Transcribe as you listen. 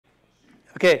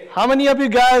Okay, how many of you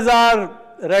guys are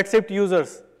Redshift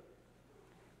users?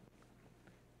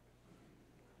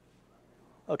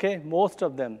 Okay, most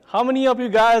of them. How many of you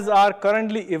guys are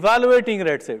currently evaluating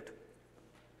Redshift?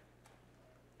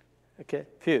 Okay,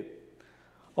 few.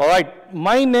 All right,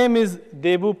 my name is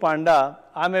Debu Panda.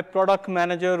 I'm a product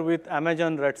manager with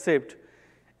Amazon Redshift.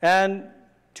 And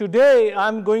today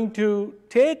I'm going to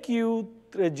take you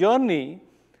through a journey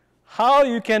how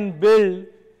you can build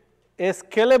a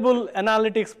scalable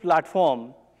analytics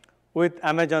platform with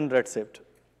Amazon Redshift.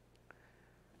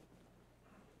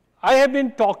 I have been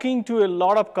talking to a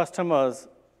lot of customers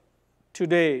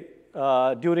today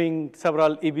during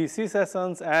several EBC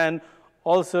sessions and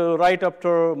also right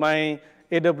after my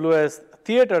AWS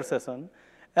theater session.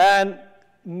 And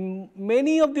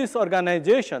many of these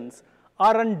organizations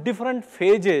are on different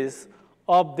phases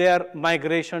of their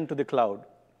migration to the cloud.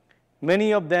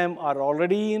 Many of them are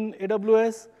already in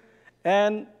AWS,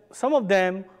 and some of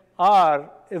them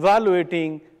are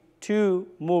evaluating to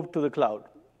move to the cloud.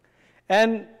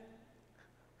 And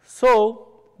so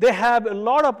they have a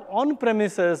lot of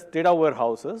on-premises data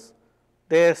warehouses.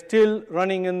 They are still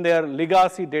running in their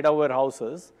legacy data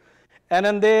warehouses. And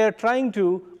then they are trying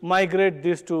to migrate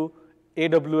this to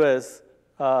AWS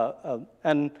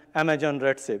and Amazon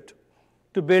Redshift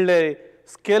to build a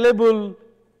scalable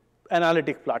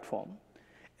analytic platform.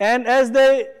 And as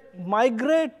they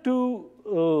migrate to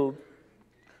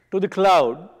the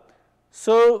cloud,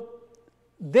 so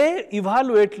they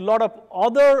evaluate a lot of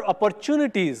other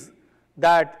opportunities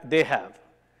that they have.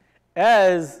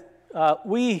 As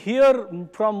we hear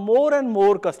from more and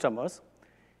more customers,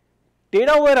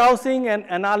 data warehousing and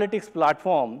analytics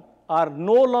platform are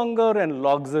no longer a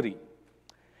luxury.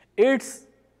 It's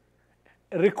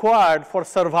required for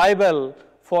survival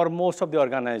for most of the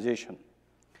organization.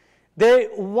 They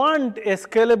want a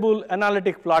scalable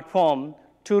analytic platform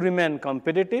to remain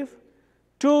competitive,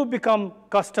 to become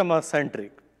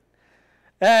customer-centric.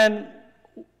 And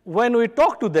when we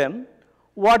talk to them,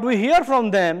 what we hear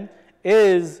from them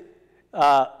is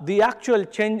the actual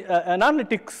change,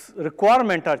 analytics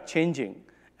requirements are changing.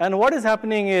 And what is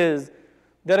happening is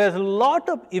there is a lot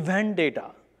of event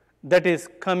data that is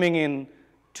coming in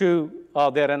to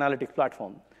their analytics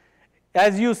platform.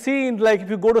 As you see, like if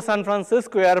you go to San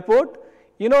Francisco airport,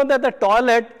 you know that the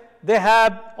toilet, they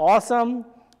have awesome,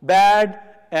 bad,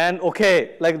 and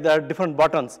okay, like there are different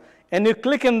buttons. And you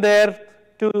click in there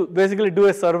to basically do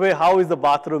a survey how is the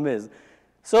bathroom is.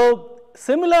 So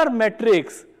similar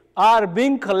metrics are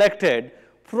being collected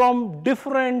from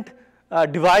different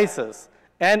devices.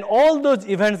 And all those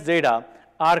events data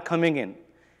are coming in.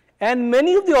 And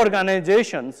many of the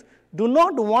organizations do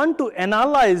not want to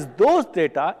analyze those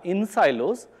data in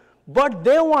silos, but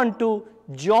they want to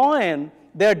join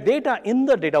their data in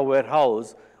the data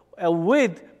warehouse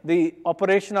with the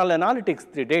operational analytics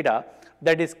data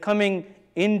that is coming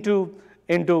into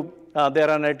their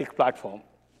analytic platform.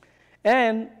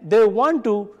 And they want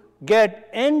to get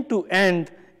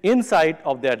end-to-end insight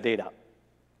of their data.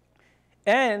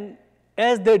 And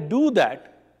as they do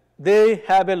that, they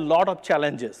have a lot of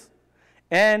challenges.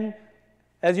 And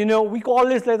as you know, we call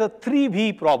this like the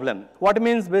 3V problem. What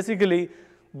means basically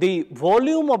the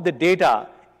volume of the data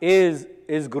is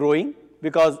growing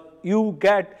because you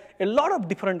get a lot of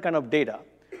different kind of data.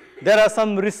 There are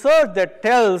some research that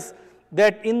tells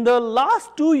that in the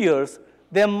last 2 years,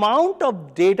 the amount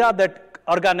of data that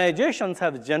organizations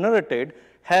have generated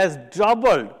has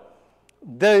doubled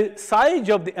the size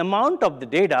of the amount of the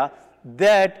data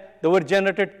that they were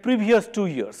generated previous 2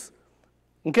 years,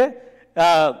 okay,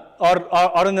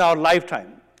 or in our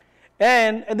lifetime.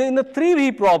 And in the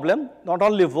 3V problem, not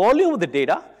only volume of the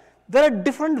data, there are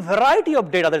different variety of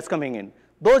data that's coming in.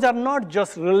 Those are not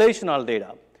just relational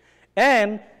data.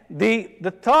 And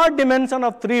the third dimension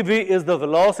of 3V is the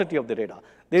velocity of the data.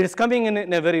 It is coming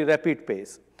in a very rapid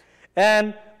pace.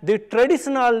 And the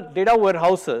traditional data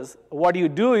warehouses, what you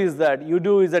do is that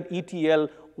ETL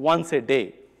once a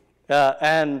day.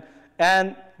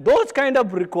 And those kind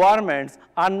of requirements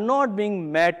are not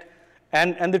being met,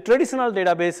 and the traditional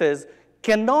databases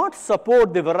cannot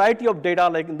support the variety of data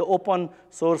like in the open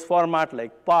source format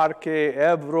like Parquet,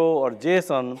 Avro, or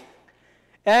JSON.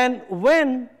 And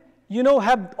when you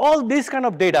have all this kind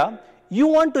of data, you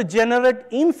want to generate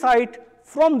insight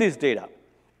from this data.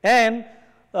 And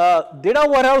data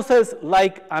warehouses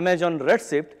like Amazon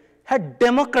Redshift had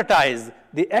democratized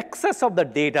the access of the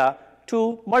data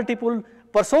to multiple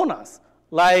personas.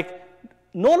 Like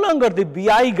no longer the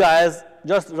BI guys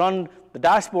just run the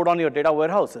dashboard on your data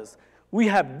warehouses. We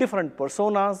have different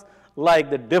personas like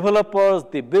the developers,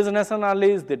 the business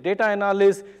analysts, the data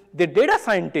analysts, the data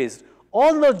scientists.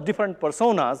 All those different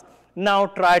personas now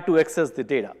try to access the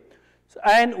data.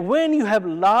 And when you have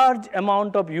large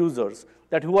amount of users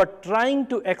that who are trying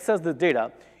to access the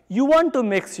data, you want to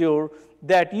make sure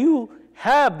that you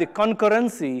have the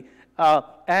concurrency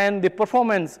and the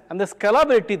performance and the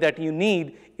scalability that you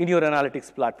need in your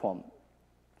analytics platform.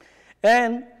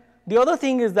 And the other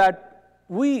thing is that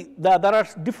there are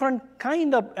different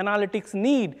kind of analytics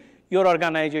need your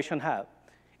organization have.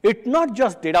 It's not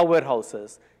just data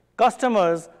warehouses.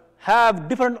 Customers have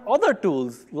different other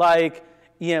tools like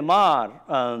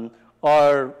EMR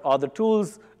or other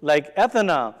tools like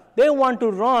Athena. They want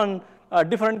to run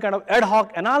different kind of ad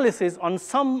hoc analysis on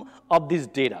some of this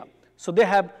data. So they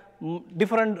have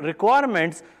different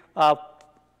requirements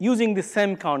using the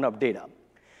same kind of data.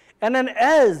 And then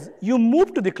as you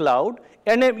move to the cloud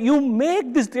and you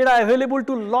make this data available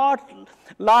to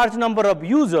large number of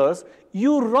users,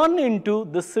 you run into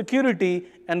the security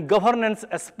and governance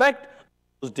aspect of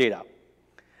those data.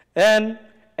 And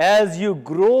as you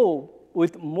grow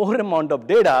with more amount of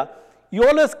data, you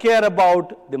always care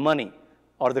about the money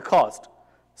or the cost.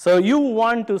 So you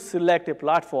want to select a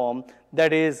platform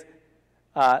that is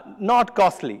not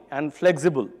costly and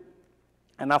flexible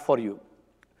enough for you.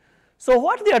 So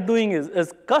what they are doing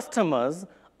is customers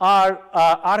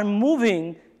are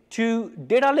moving to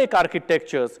data lake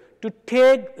architectures to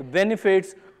take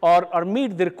benefits or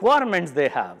meet the requirements they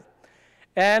have.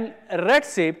 And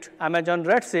Redshift, Amazon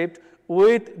Redshift,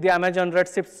 with the Amazon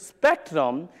Redshift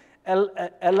Spectrum,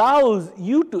 allows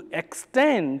you to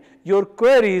extend your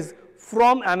queries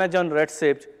from Amazon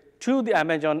Redshift to the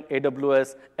Amazon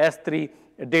AWS S3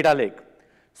 data lake.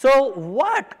 So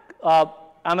what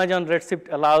Amazon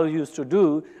Redshift allows you to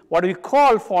do, what we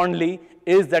call fondly,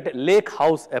 is that lake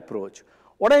house approach.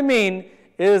 What I mean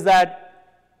is that,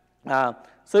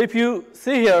 so if you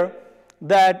see here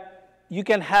that you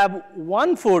can have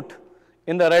one foot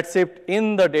in the Redshift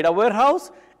in the data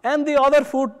warehouse and the other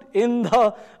foot in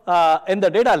the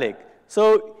data lake.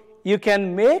 So you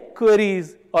can make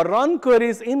queries or run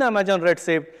queries in Amazon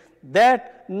Redshift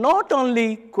that not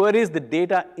only queries the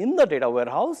data in the data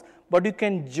warehouse, but you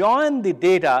can join the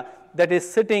data that is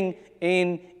sitting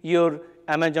in your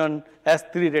Amazon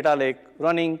S3 data lake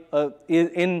running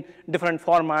in different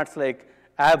formats like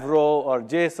Avro or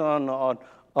JSON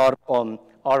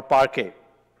or Parquet.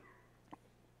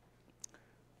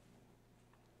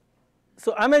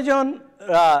 So Amazon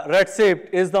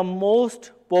Redshift is the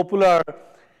most popular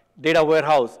data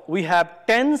warehouse. We have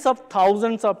tens of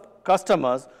thousands of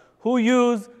customers who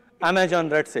use Amazon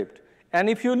Redshift. And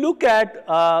if you look at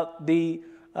the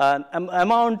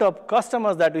amount of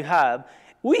customers that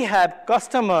we have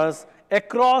customers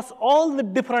across all the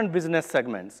different business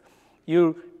segments.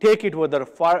 You take it whether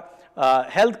for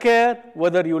healthcare,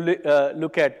 whether you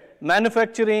look at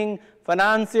manufacturing,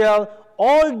 financial,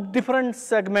 all different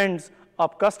segments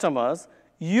of customers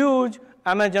use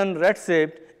Amazon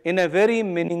Redshift in a very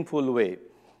meaningful way.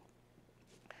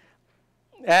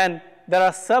 And there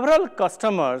are several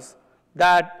customers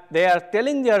that they are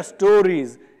telling their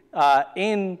stories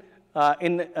in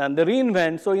the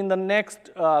reInvent. So in the next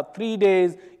 3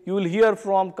 days, you will hear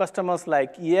from customers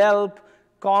like Yelp,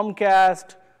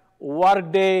 Comcast,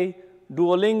 Workday,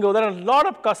 Duolingo. There are a lot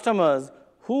of customers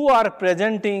who are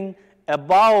presenting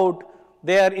about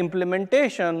their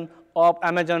implementation of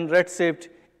Amazon Redshift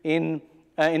in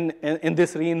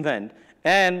this reInvent.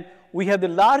 And we have the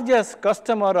largest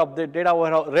customer of the data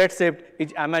warehouse Redshift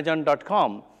is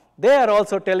Amazon.com. They are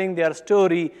also telling their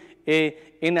story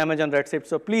in Amazon Redshift.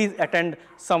 So please attend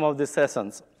some of these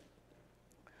sessions.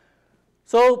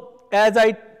 So as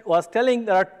I was telling,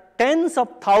 there are tens of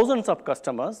thousands of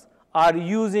customers are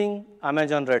using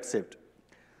Amazon Redshift.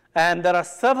 And there are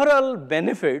several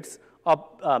benefits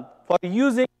for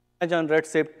using Amazon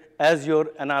Redshift as your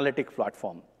analytic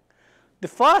platform. The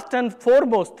first and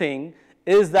foremost thing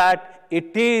is that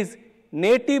it is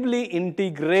natively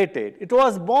integrated. It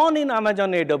was born in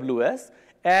Amazon AWS,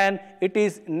 and it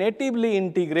is natively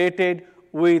integrated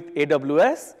with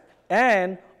AWS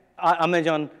and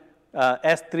Amazon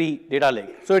S3 data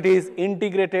lake. So it is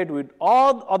integrated with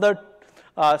all other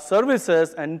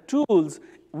services and tools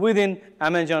within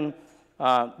Amazon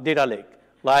data lake.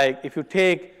 Like if you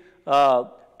take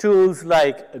tools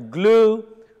like Glue,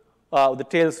 the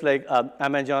tools like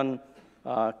Amazon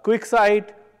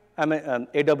QuickSight,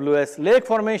 AWS Lake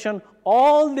Formation,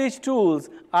 all these tools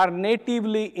are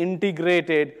natively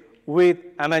integrated with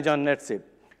Amazon Redshift.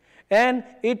 And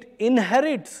it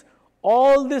inherits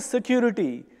all the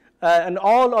security and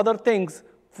all other things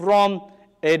from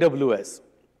AWS.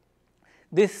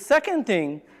 The second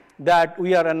thing that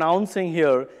we are announcing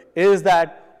here is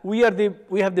that we have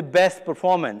the best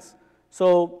performance.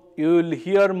 So you will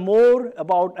hear more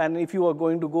about, and if you are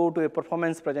going to go to a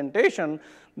performance presentation,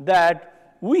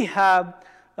 that we have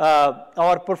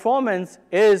our performance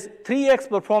is 3x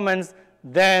performance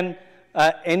than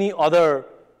any other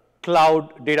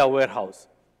cloud data warehouse.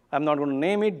 I'm not going to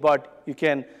name it, but you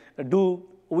can do.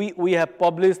 We have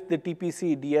published the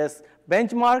TPC-DS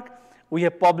benchmark. We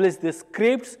have published the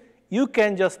scripts. You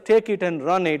can just take it and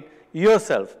run it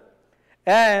yourself.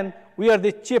 And we are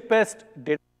the cheapest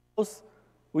data house.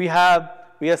 We are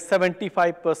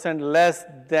 75% less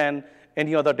than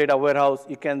any other data warehouse.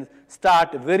 You can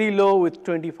start very low with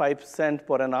 25 cents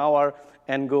per an hour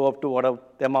and go up to whatever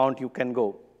the amount you can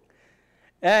go.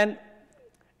 And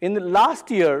in the last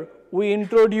year, we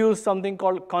introduced something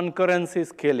called concurrency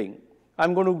scaling.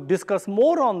 I'm going to discuss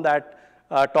more on that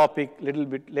topic a little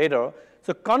bit later.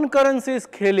 So concurrency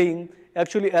scaling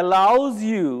actually allows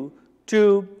you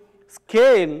to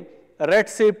scale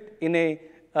Redshift in a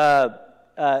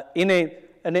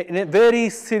very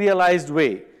serialized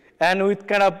way, and with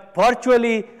kind of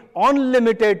virtually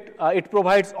unlimited, it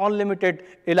provides unlimited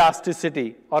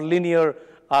elasticity or linear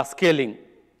scaling.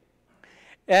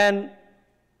 And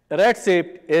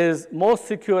Redshift is most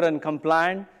secure and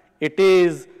compliant. It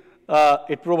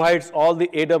provides all the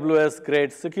AWS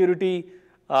grade security.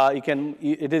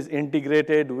 It is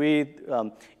integrated with,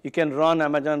 you can run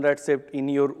Amazon Redshift in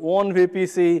your own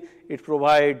VPC. It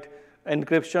provides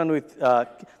encryption with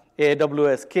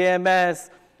AWS KMS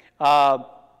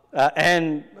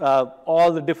and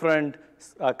all the different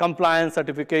compliance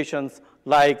certifications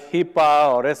like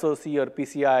HIPAA or SOC or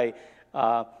PCI.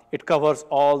 It covers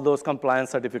all those compliance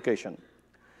certification.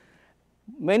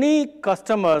 Many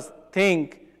customers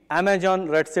think Amazon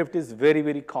Redshift is very,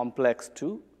 very complex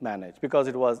to manage because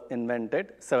it was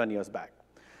invented 7 years back.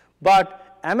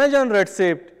 But Amazon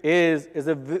Redshift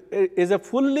is a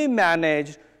fully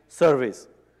managed service.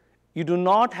 You do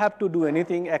not have to do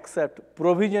anything except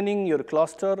provisioning your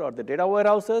cluster or the data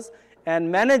warehouses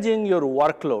and managing your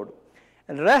workload.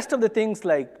 And the rest of the things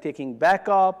like taking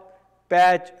backup,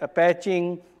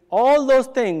 patching, all those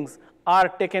things are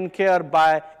taken care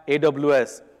by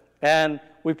AWS. And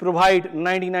we provide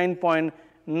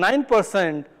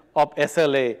 99.9% of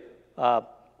SLA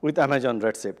with Amazon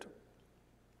Redshift.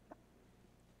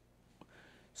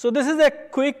 So this is a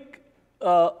quick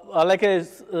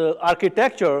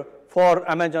architecture for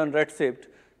Amazon Redshift.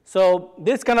 So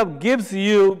this kind of gives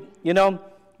you,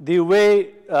 the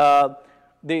way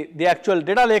the actual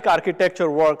data lake architecture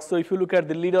works. So if you look at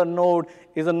the leader node,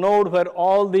 is a node where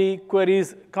all the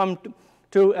queries come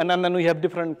to, and then we have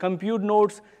different compute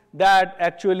nodes that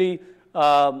actually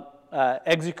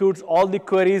executes all the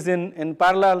queries in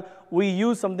parallel. We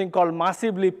use something called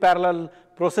massively parallel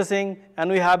processing,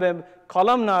 and we have a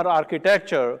columnar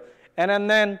architecture. And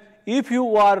then if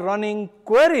you are running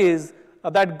queries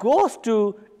that goes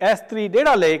to S3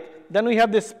 data lake, then we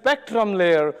have the Spectrum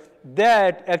layer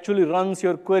that actually runs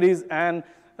your queries and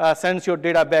sends your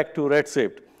data back to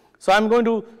Redshift. So I'm going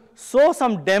to show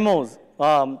some demos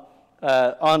on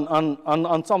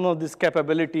some of these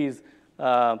capabilities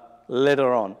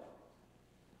later on.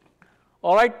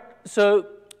 All right, so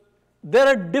there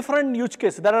are different use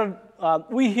cases.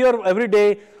 We hear every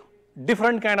day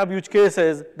different kind of use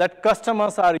cases that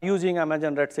customers are using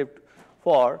Amazon Redshift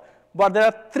for. But there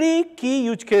are 3 key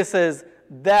use cases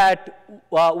that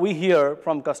we hear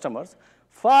from customers.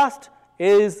 First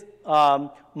is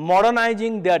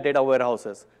modernizing their data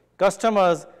warehouses.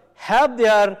 Customers have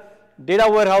their data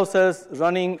warehouses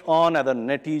running on either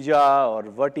Netezza or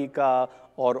Vertica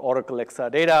or Oracle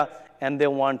Exadata, and they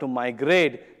want to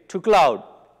migrate to cloud.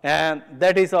 And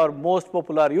that is our most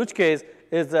popular use case,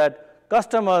 is that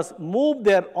customers move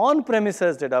their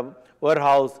on-premises data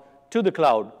warehouse to the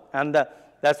cloud. And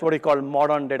that's what we call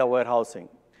modern data warehousing.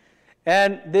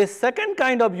 And the second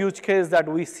kind of use case that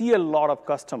we see a lot of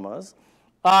customers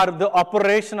are the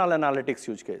operational analytics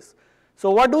use case. So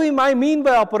what do we mean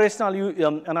by operational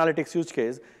analytics use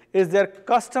case is that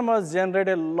customers generate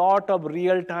a lot of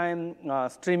real-time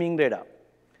streaming data.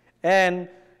 And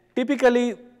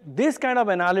typically, this kind of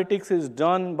analytics is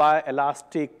done by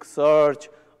Elasticsearch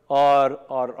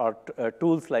or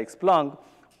tools like Splunk.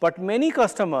 But many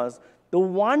customers, they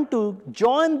want to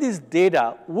join this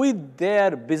data with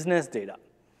their business data.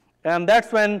 And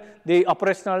that's when the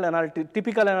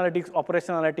typical analytics,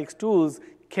 operational analytics tools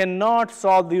cannot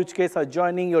solve the use case of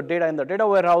joining your data in the data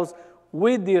warehouse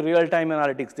with the real-time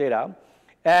analytics data.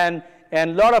 And a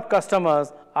lot of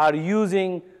customers are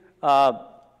using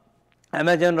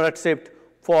Amazon Redshift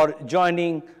for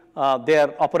joining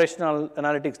their operational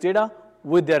analytics data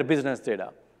with their business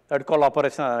data. That's called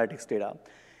operational analytics data.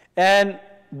 And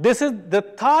this is the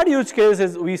third use case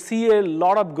is we see a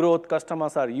lot of growth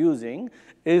customers are using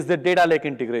is the data lake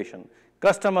integration.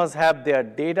 Customers have their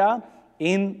data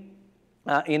in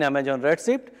Amazon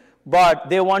Redshift, but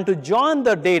they want to join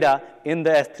the data in the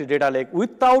S3 data lake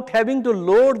without having to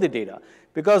load the data.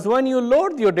 Because when you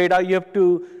load your data, you have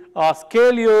to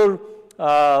scale your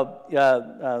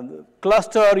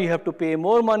cluster, you have to pay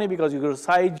more money because your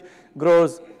size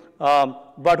grows.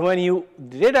 But when you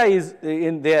data is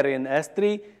in there in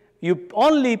S3, you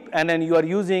only, and then you are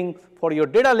using for your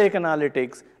data lake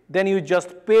analytics, then you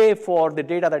just pay for the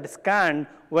data that is scanned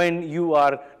when you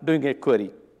are doing a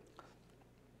query.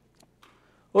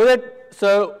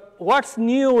 So what's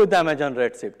new with Amazon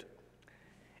Redshift?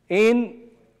 In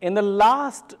the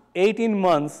last 18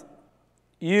 months,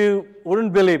 you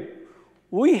wouldn't believe,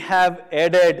 we have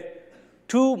added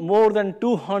more than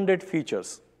 200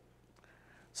 features.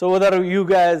 So whether you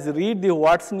guys read the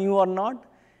what's new or not,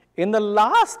 in the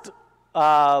last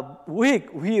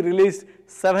week, we released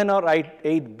 7 or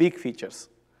 8 big features.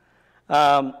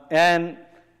 And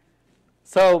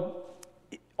so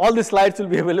all the slides will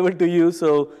be available to you,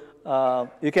 so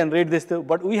you can read this too.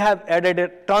 But we have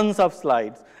added tons of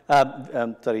slides,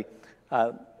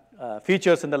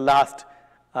 features in the last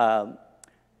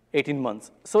 18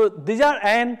 months. So these are,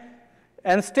 and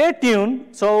stay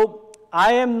tuned. So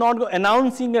I am not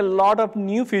announcing a lot of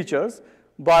new features,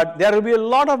 but there will be a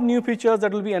lot of new features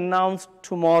that will be announced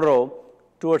tomorrow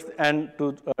towards the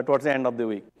end of the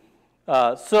week.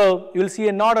 So you'll see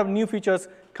a lot of new features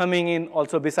coming in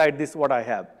also beside this what I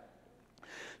have.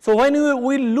 So when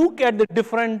we look at the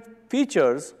different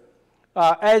features,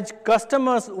 as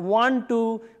customers want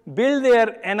to build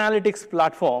their analytics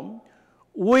platform,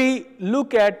 we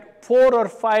look at 4 or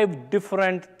 5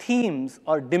 different themes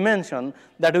or dimensions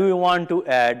that we want to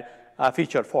add a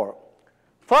feature for.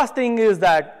 First thing is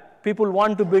that people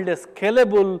want to build a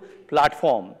scalable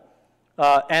platform,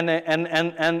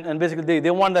 and basically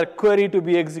they want their query to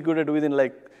be executed within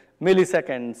like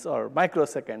milliseconds or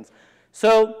microseconds.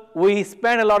 So we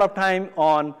spend a lot of time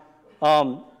on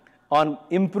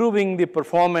improving the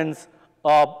performance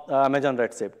of Amazon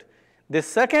Redshift. The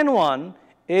second one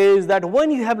is that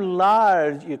when you have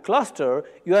large cluster,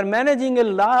 you are managing a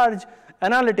large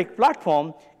analytic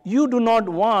platform, you do not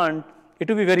want it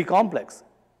to be very complex.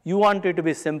 You want it to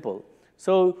be simple.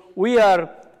 So we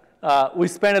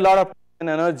spend a lot of time and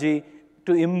energy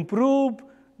to improve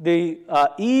the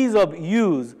ease of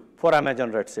use for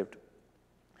Amazon Redshift.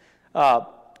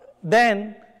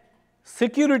 Then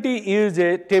security is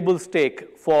a table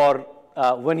stake for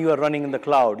when you are running in the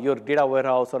cloud, your data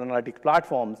warehouse or analytic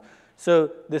platforms.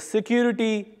 So the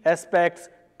security aspects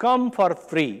come for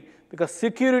free because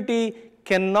security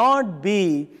cannot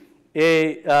be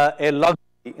a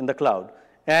luxury in the cloud.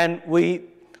 And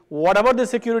whatever the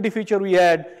security feature we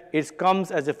add, it comes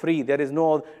as a free. There is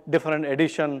no different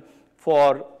addition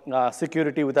for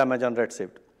security with Amazon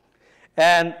Redshift.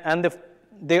 And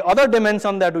the other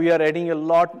dimension that we are adding a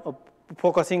lot,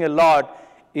 focusing a lot,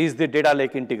 is the data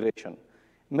lake integration.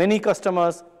 Many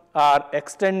customers are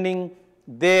extending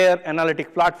their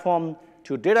analytic platform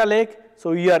to data lake,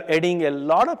 so we are adding a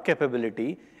lot of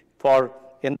capability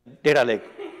in data lake.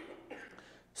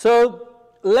 So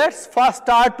let's first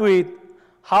start with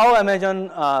how Amazon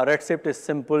Redshift is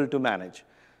simple to manage.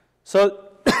 So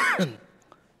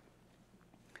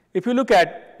if you look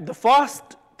at the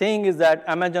first thing is that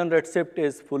Amazon Redshift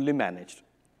is fully managed.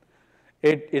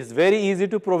 It is very easy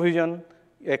to provision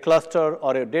a cluster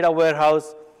or a data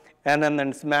warehouse, and then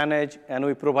it's managed, and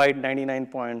we provide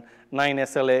 99.9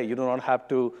 SLA. You do not have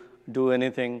to do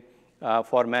anything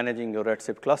for managing your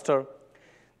Redshift cluster.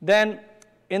 Then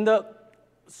in the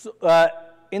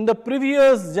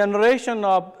previous generation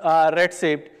of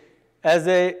Redshift, as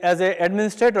a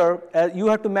administrator, you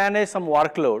have to manage some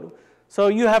workload. So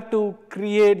you have to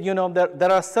create,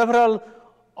 there are several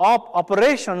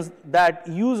operations that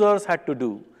users had to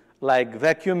do, like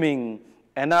vacuuming,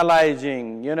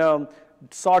 analyzing,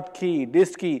 sort key,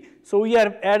 disk key. So we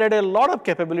have added a lot of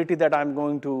capability that I'm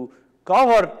going to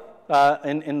cover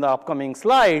in the upcoming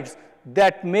slides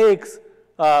that makes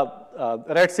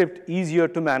Redshift easier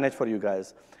to manage for you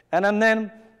guys. And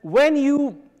then when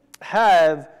you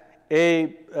have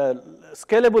a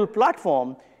scalable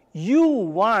platform, you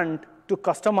want to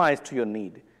customize to your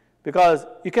need. Because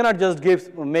you cannot just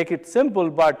make it simple,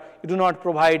 but you do not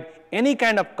provide any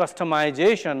kind of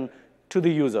customization to the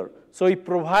user. So we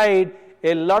provide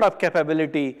a lot of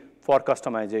capability for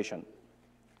customization.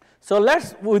 So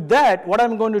with that, what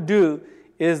I'm going to do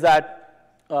is that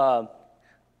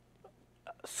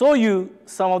show you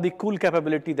some of the cool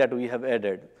capability that we have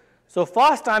added. So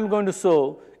first I'm going to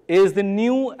show is the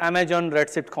new Amazon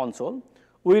Redshift console.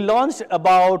 We launched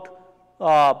about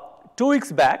 2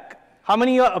 weeks back. How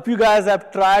many of you guys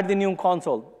have tried the new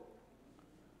console?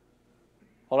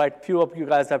 All right, few of you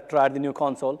guys have tried the new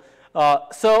console.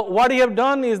 So what we have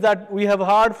done is that we have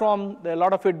heard from a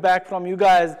lot of feedback from you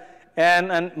guys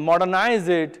and modernize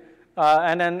it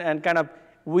and kind of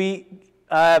we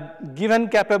given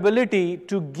capability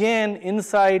to gain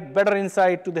insight, better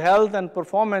insight to the health and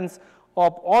performance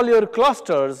of all your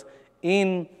clusters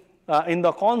in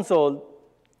the console,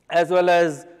 as well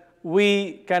as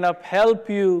we kind of help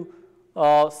you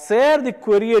share the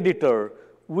query editor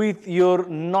with your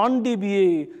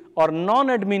non-DBA or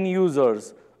non-admin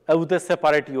users with a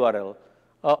separate URL,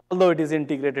 although it is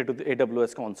integrated to the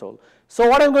AWS console. So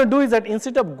what I'm going to do is that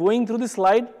instead of going through the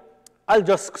slide, I'll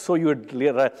just show you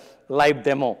a live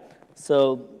demo.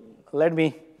 So let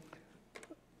me.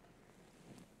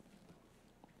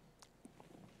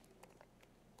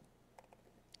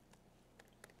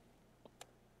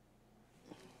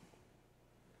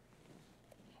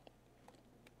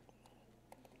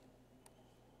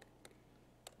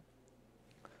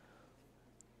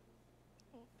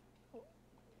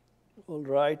 All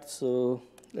right, so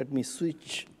let me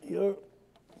switch here.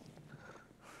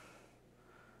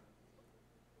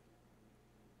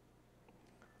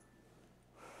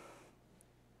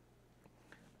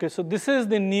 Okay, so this is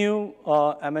the new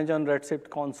Amazon Redshift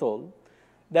console.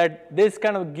 That this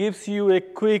kind of gives you a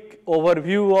quick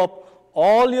overview of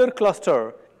all your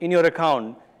cluster in your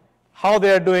account, how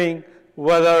they are doing,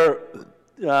 whether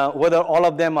all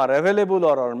of them are available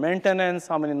or are maintenance,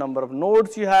 how many number of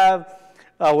nodes you have,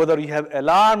 whether you have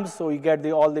alarms, so you get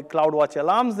all the CloudWatch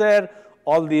alarms there,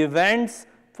 all the events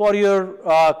for your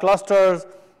clusters,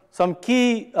 some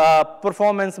key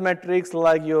performance metrics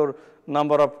like your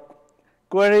number of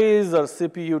queries or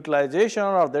CPU utilization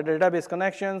or the database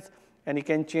connections, and you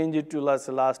can change it to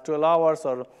last 12 hours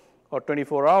or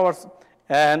 24 hours.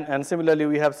 And similarly,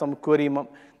 we have some query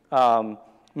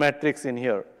metrics in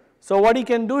here. So what you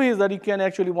can do is that you can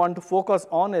actually want to focus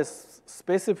on a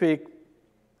specific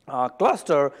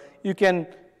cluster, you can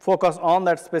focus on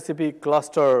that specific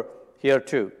cluster here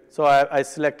too. So I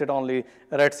selected only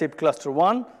Redshift cluster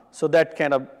 1, so that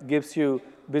kind of gives you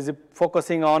busy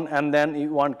focusing on, and then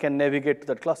you can navigate to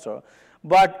that cluster.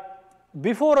 But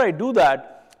before I do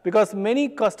that, because many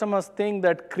customers think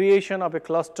that creation of a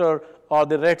cluster or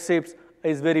the Redshifts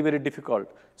is very, very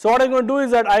difficult. So what I'm going to do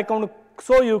is that I'm going to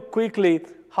show you quickly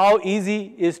how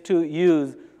easy it is to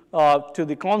use to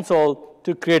the console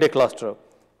to create a cluster.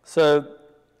 So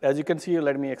as you can see,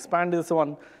 let me expand this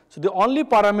one. So the only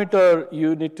parameter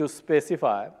you need to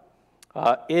specify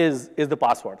is the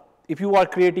password. If you are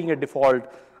creating a default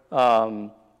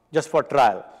just for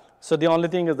trial. So the only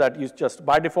thing is that you just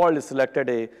by default is selected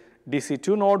a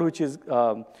DC2 node,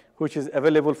 which is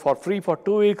available for free for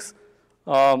 2 weeks.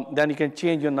 Then you can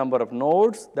change your number of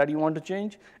nodes that you want to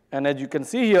change. And as you can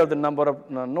see here, the number of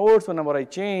nodes, whenever I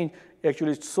change,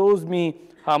 actually shows me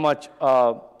how much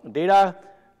data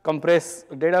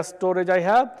storage I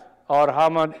have, or how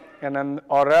much, and then,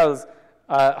 or else,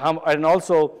 and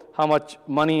also how much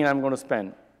money I'm going to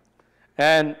spend.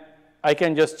 And I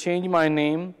can just change my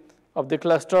name of the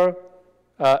cluster,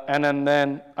 and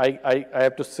then I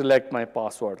have to select my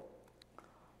password.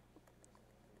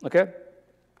 Okay?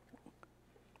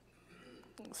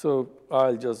 So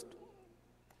I'll just,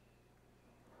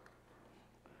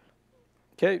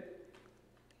 okay.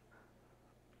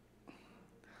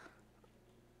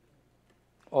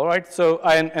 All right, so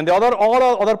and the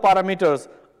all other parameters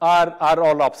are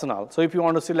all optional. So if you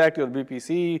want to select your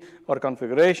VPC or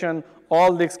configuration,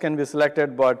 all this can be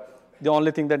selected, but the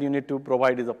only thing that you need to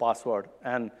provide is a password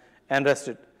and rest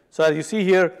it. So as you see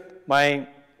here, my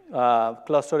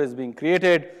cluster is being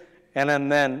created, and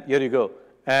then here you go.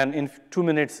 And in 2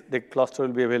 minutes, the cluster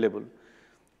will be available.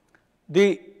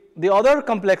 The other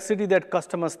complexity that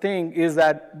customers think is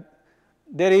that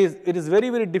it is very,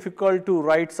 very difficult to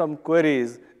write some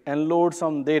queries and load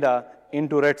some data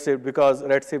into Redshift, because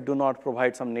Redshift do not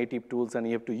provide some native tools, and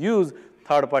you have to use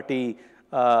third-party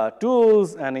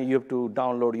tools, and you have to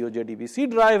download your JDBC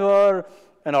driver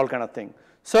and all kind of thing.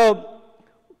 So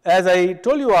as I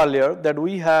told you earlier, that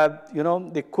we have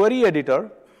the query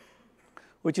editor,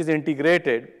 which is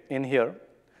integrated in here,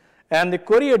 and the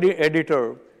query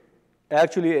editor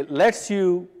actually lets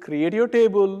you create your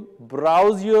table,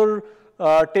 browse your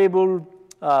table,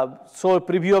 show a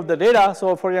preview of the data.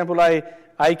 So for example,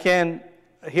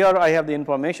 here I have the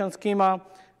information schema.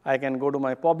 I can go to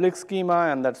my public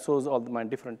schema, and that shows all my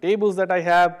different tables that I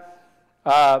have.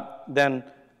 Then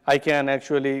I can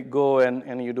actually go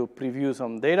and you do preview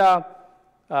some data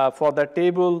for that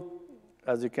table,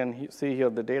 as you can see here,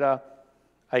 the data.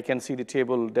 I can see the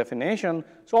table definition.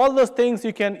 So all those things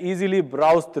you can easily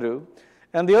browse through.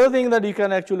 And the other thing that you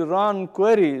can actually run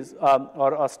queries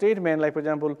or a statement, like for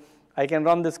example, I can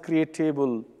run this create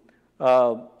table.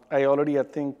 I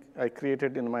think I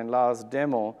created in my last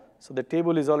demo. So the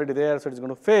table is already there, so it's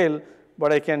going to fail,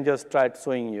 but I can just try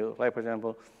showing you. Like for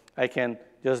example, I can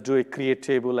just do a create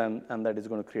table, and that is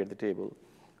going to create the table.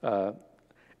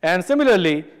 And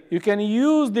similarly, you can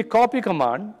use the copy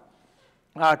command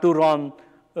to run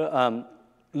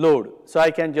load. So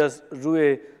I can just do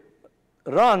a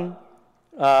run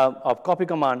of copy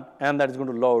command, and that is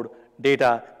going to load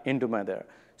data into my there.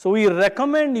 So we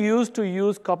recommend you to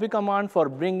use copy command for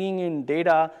bringing in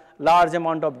data, large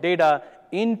amount of data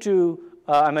into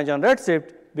Amazon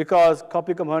Redshift, because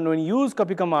copy command, when you use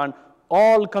copy command,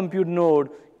 all compute node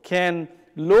can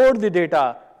load the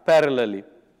data parallelly.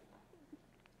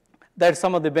 That's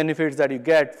some of the benefits that you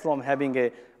get from having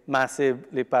a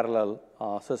massively parallel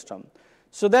system.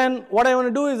 So then what I want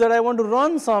to do is that I want to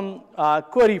run some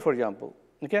query, for example.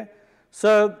 Okay?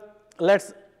 So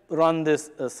let's run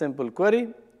this simple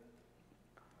query.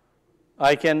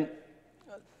 I can,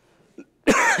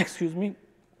 excuse me.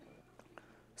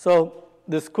 So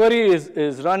this query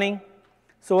is running.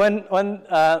 So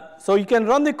so you can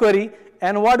run the query,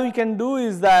 and what we can do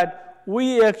is that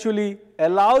we actually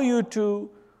allow you to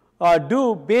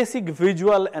do basic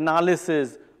visual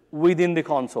analysis within the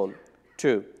console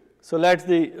too. So let's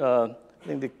I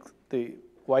think the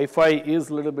Wi-Fi is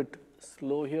a little bit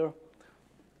slow here.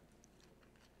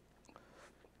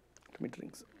 Let me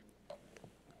drink some.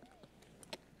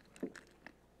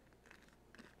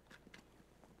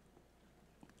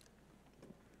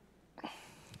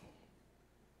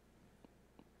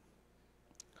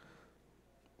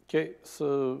 Okay,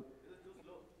 so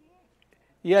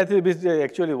yeah,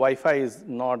 actually Wi-Fi is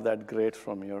not that great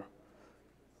from here.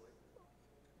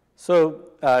 So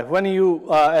when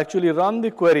you actually run the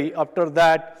query, after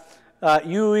that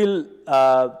you will,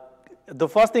 the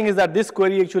first thing is that this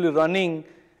query actually running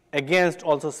against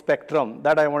also Spectrum.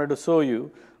 That I wanted to show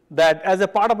you, that as a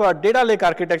part of our data lake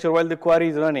architecture while the query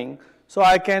is running, so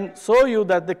I can show you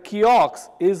that the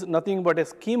kiosk is nothing but a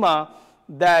schema,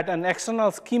 that an external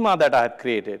schema that I have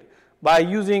created by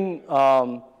using,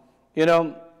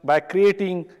 by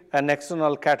creating an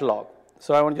external catalog.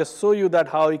 So I want to just show you that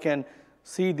how you can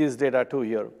see this data too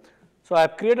here. So I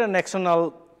have created an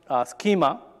external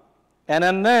schema,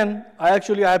 and then I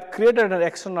have created an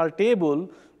external table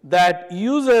that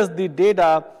uses the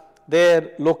data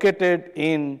there located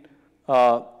in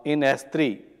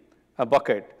S3 a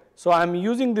bucket. So I'm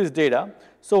using this data.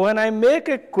 So when I make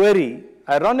a query,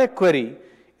 I run a query,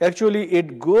 actually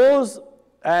it goes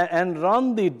and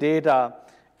run the data,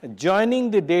 joining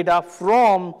the data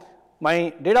from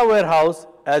my data warehouse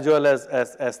as well as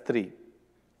S3.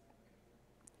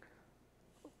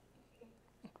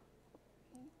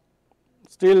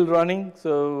 Still running,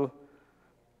 so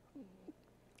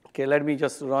okay, let me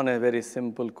just run a very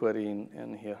simple query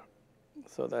in here.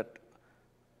 So that,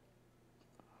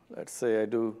 let's say I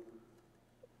do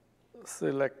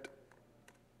select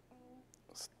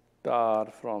star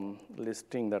from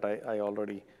listing that I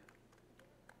already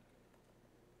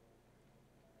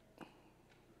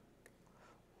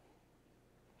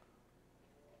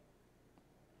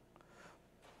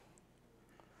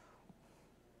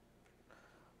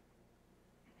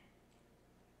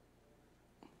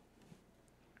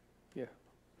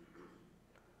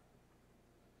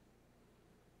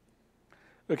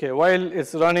Okay, while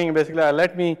it's running, basically,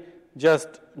 let me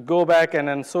just go back and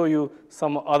then show you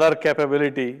some other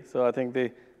capability. So I think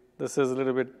this is a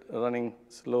little bit running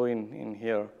slow in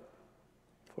here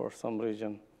for some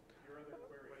reason.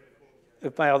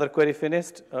 If my other query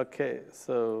finished, okay,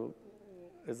 so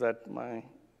is that my,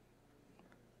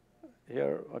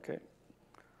 here, okay.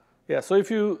 Yeah, so if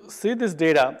you see this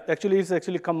data, actually it's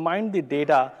actually combined the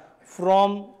data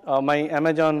from my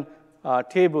Amazon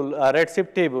table,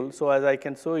 Redshift table. So as I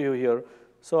can show you here,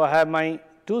 so I have my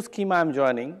two schema I'm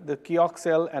joining, the kiosk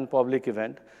cell and public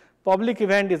event. Public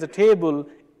event is a table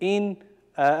in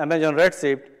Amazon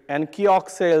Redshift, and kiosk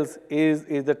cells is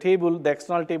the table, the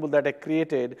external table that I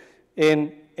created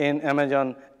in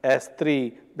Amazon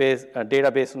S3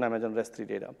 data based on Amazon S3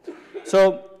 data.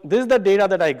 So this is the data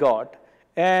that I got.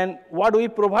 And what we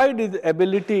provide is the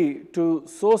ability to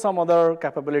show some other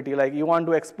capability, like you want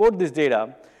to export this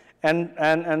data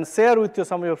and share with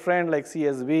some of your friends like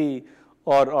CSV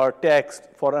or text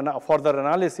for further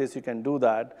analysis. You can do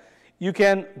that. You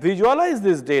can visualize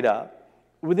this data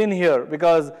within here,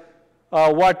 because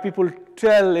what people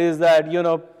tell is that,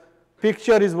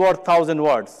 picture is worth 1,000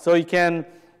 words. So you can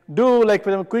do like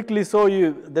quickly show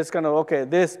you this kind of, okay,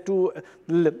 this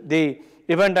the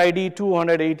event ID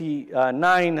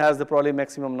 289 has the probably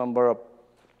maximum number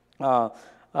of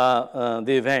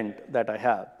the event that I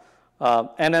have.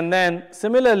 And then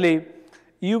similarly,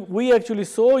 we actually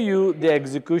show you the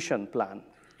execution plan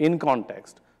in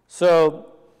context. So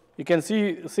you can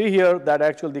see here that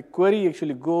actually the query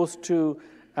actually goes to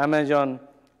Amazon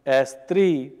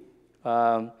S3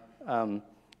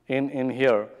 in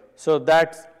here. So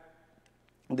that's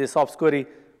the soft query,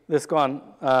 this one.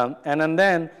 And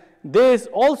then this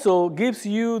also gives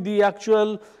you the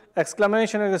actual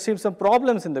exclamation and receive some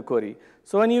problems in the query.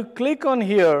 So when you click on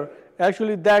here,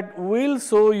 actually that will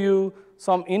show you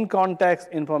some in-context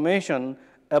information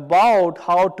about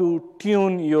how to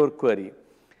tune your query.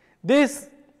 This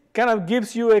kind of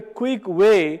gives you a quick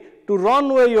way to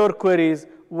run away your queries,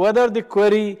 whether the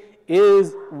query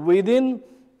is within,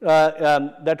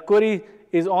 that query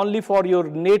is only for your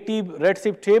native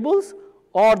Redshift tables,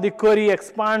 or the query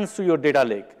expands to your data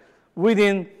lake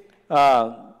within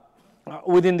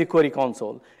the query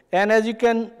console. And as you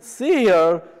can see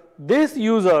here, this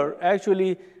user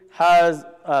actually has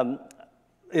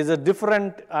is a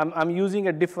different. I'm using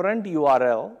a different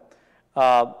URL,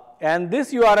 and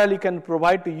this URL you can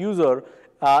provide to user,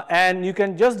 and you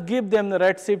can just give them the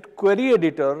Redshift query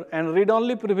editor and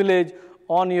read-only privilege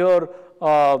on your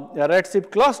Redshift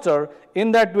cluster.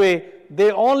 In that way,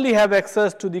 they only have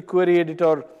access to the query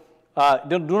editor.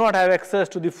 They do not have access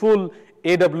to the full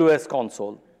AWS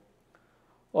console.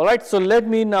 All right, so let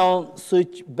me now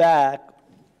switch back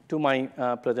to my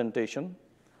presentation.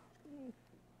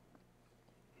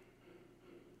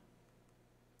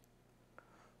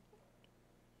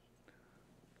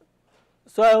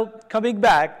 So coming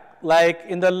back, like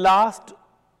in the last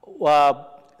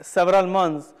several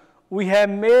months, we have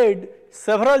made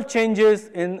several changes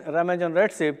in Amazon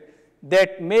Redshift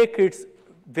that make it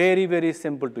very, very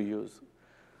simple to use.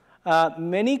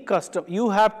 You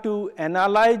have to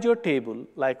analyze your table,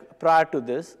 like prior to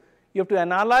this. You have to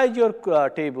analyze your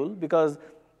table because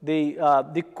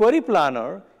the query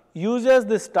planner uses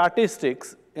the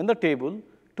statistics in the table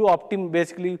to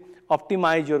basically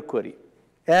optimize your query.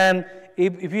 And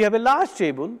if you have a large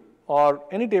table or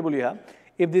any table you have,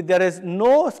 if there is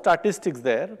no statistics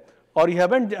there or you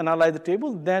haven't analyzed the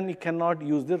table, then you cannot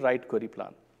use the right query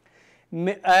plan.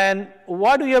 And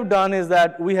what we have done is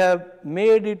that we have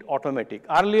made it automatic.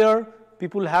 Earlier,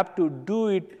 people have to do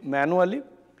it manually.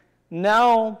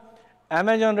 Now,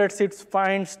 Amazon Redshift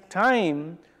finds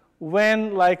time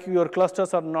when like your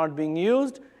clusters are not being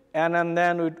used, and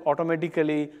then it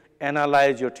automatically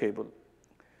analyze your table.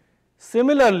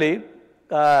 Similarly,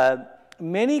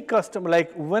 many customers,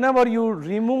 like whenever you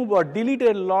remove or delete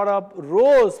a lot of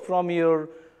rows from your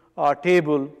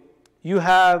table, you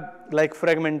have like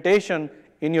fragmentation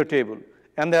in your table,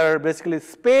 and there are basically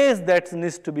space that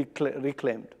needs to be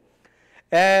reclaimed.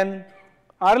 And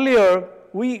earlier,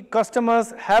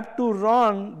 customers have to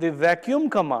run the vacuum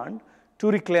command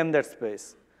to reclaim that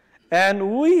space,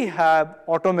 and we have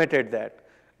automated that.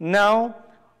 Now,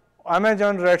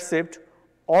 Amazon Redshift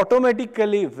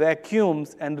automatically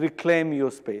vacuums and reclaim your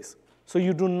space, so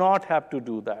you do not have to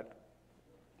do that.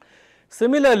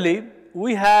 Similarly,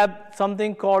 we have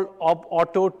something called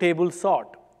auto table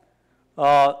sort.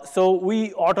 So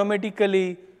we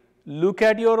automatically look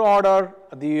at your order,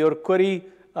 your query,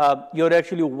 your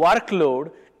actually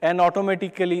workload, and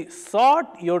automatically sort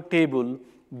your table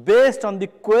based on the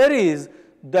queries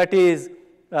that is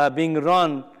being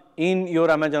run in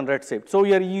your Amazon Redshift. So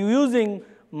we are using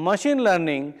machine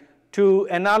learning to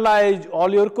analyze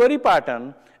all your query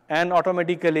pattern and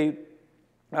automatically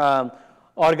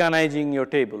organizing your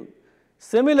table.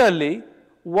 Similarly,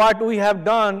 what we have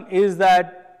done is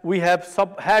that we have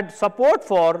had support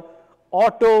for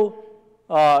auto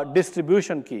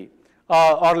distribution key.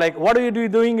 Or like what we are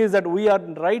doing is that we are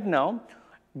right now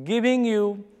giving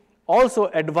you also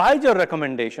advisor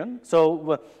recommendation.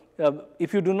 So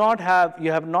if you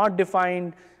have not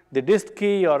defined the dist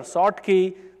key or sort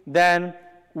key, then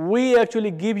we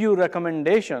actually give you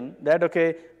recommendation that,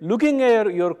 okay, looking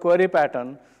at your query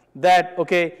pattern, that,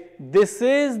 okay, this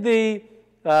is the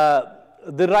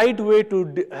right way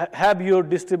to have your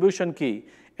distribution key.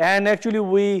 And actually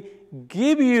we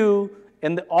give you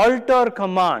in the alter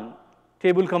command,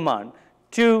 table command,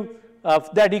 to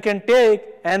that you can take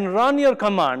and run your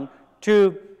command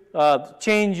to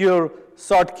change your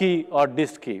sort key or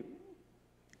dist key.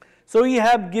 So we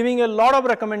have giving a lot of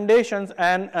recommendations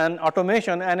and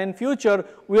automation, and in future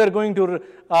we are going to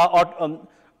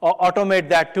automate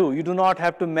that too. You do not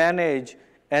have to manage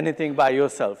anything by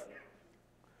yourself.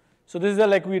 So this is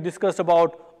like we discussed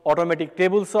about automatic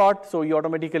table sort, so we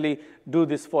automatically do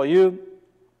this for you.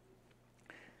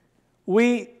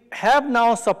 We have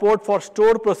now support for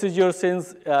stored procedures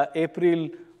since April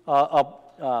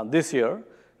of this year.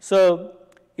 So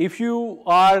if you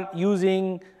are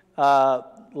using,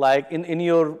 like in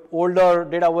your older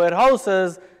data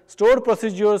warehouses, stored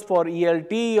procedures for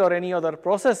ELT or any other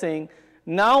processing,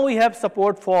 now we have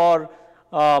support for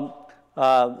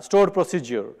stored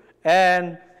procedure.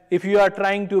 And if you are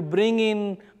trying to bring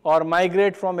in or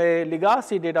migrate from a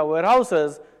legacy data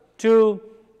warehouses to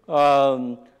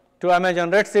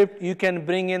Amazon Redshift, you can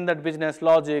bring in that business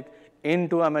logic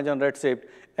into Amazon Redshift.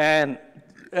 And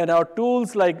our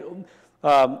tools like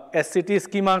SCT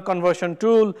schema conversion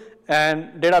tool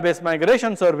and database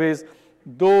migration service,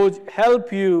 those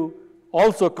help you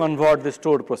also convert the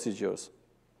stored procedures.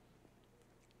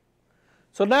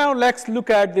 So now let's look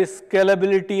at the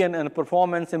scalability and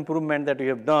performance improvement that we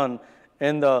have done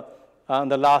in the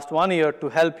last 1 year to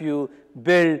help you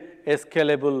build a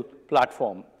scalable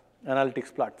platform,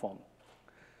 analytics platform.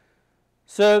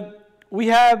 So we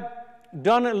have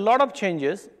done a lot of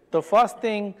changes. The first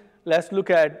thing, let's look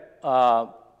at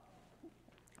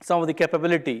some of the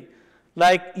capability.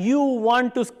 Like you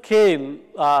want to scale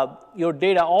your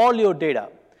data, all your data.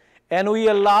 And we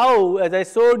allow, as I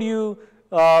showed you,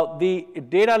 the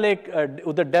data lake,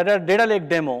 the data lake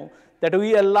demo, that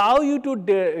we allow you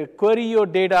to query your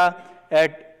data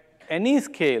at any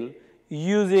scale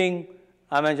using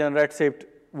Amazon Redshift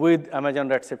with Amazon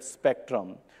Redshift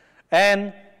Spectrum.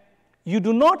 And you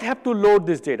do not have to load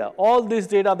this data. All this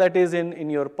data that is in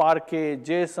your Parquet,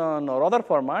 JSON, or other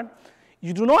format,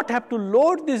 you do not have to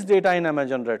load this data in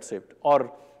Amazon Redshift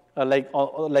or like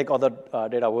other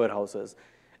data warehouses.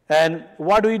 And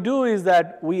what we do is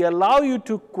that we allow you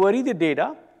to query the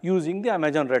data using the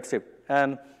Amazon Redshift.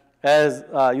 And as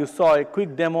you saw a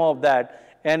quick demo of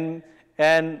that, and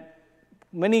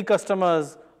many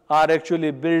customers are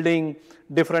actually building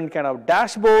different kind of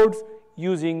dashboards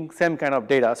using same kind of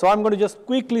data. So I'm going to just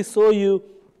quickly show you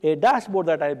a dashboard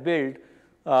that I built.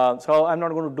 So I'm not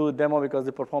going to do a demo because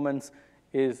the performance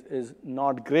is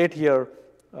not great here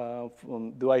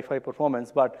from the Wi-Fi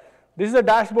performance. But this is a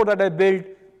dashboard that I built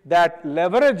that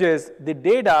leverages the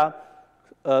data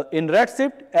in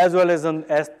Redshift as well as in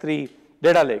S3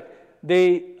 data lake.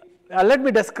 Let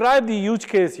me describe the use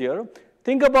case here.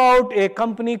 Think about a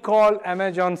company called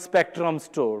Amazon Spectrum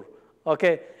Store,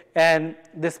 okay? And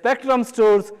the Spectrum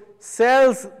stores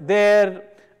sells their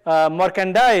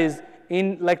merchandise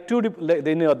in like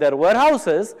their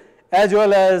warehouses as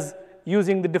well as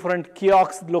using the different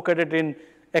kiosks located in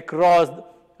across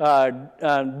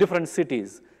different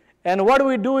cities. And what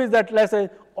we do is that, let's say,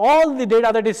 all the data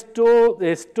that is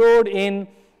stored in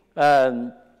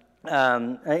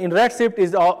Redshift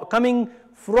is coming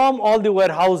from all the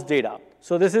warehouse data.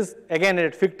 So this is, again,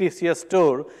 a fictitious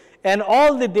store. And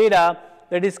all the data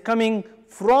that is coming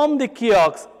from the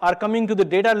kiosks are coming to the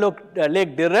data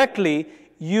lake directly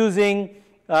using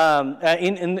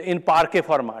in Parquet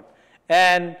format.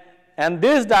 And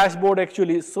this dashboard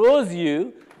actually shows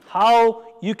you how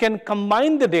you can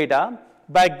combine the data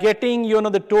by getting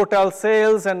the total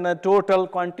sales and the total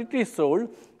quantity sold.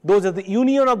 Those are the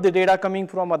union of the data coming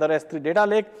from other S3 data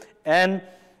lake and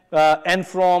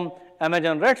from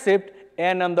Amazon Redshift.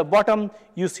 And on the bottom,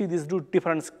 you see these two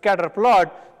different scatter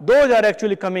plot. Those are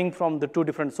actually coming from the two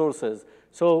different sources.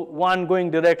 So one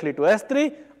going directly to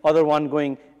S3, other one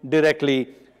going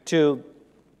directly to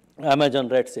Amazon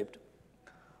Redshift.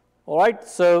 All right,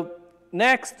 so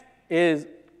next is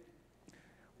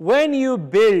when you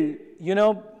build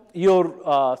your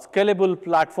scalable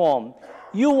platform,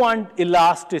 you want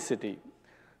elasticity.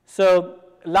 So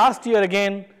last year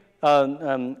again,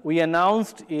 we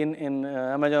announced in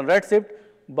Amazon Redshift,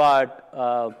 but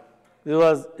it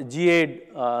was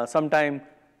GA'd sometime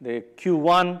the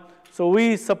Q1. So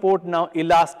we support now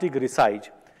elastic resize.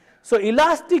 So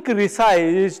elastic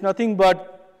resize is nothing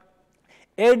but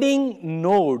adding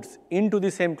nodes into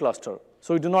the same cluster.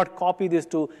 So we do not copy this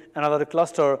to another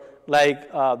cluster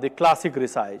like the classic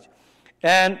resize.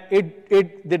 And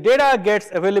the data gets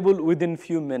available within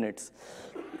few minutes,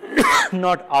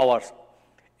 not hours.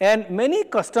 And many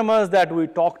customers that we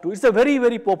talk to, it's a very,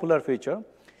 very popular feature.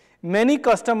 Many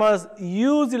customers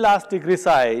use elastic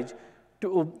resize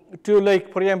to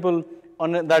like, for example,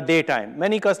 on the daytime.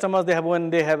 Many customers, when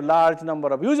they have large number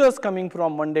of users coming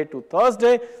from Monday to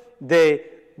Thursday, they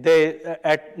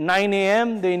at 9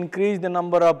 a.m. they increase the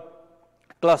number of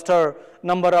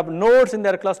nodes in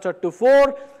their cluster to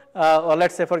 4, or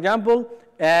let's say, for example,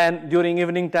 and during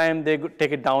evening time they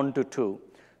take it down to 2.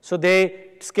 So they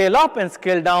scale up and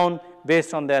scale down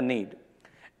based on their need.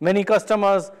 Many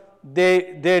customers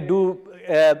they do,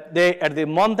 at the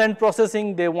month-end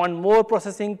processing, they want more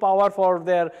processing power for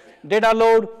their data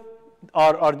load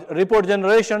or report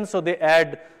generation, so they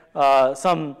add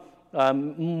some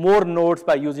more nodes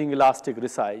by using elastic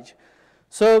resized.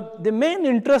 So the main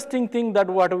interesting thing that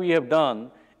what we have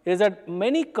done is that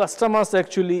many customers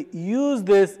actually use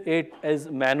this as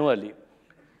manually.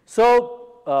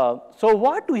 So, so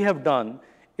what we have done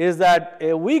is that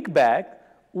a week back,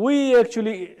 we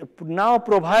actually now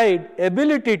provide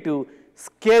ability to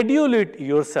schedule it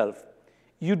yourself.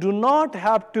 You do not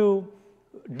have to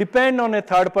depend on a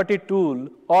third-party tool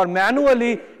or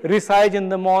manually resize in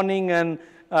the morning and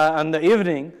the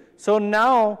evening. So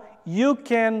now you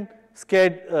can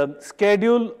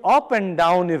schedule up and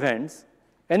down events,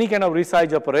 any kind of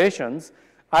resize operations,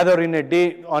 either in a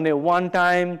day, on a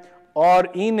one-time, or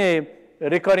in a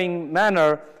recurring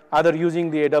manner, either using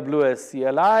the AWS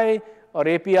CLI or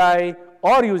API,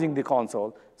 or using the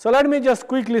console. So let me just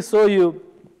quickly show you.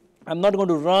 I'm not going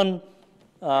to run,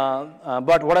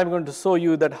 but what I'm going to show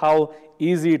you that how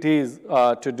easy it is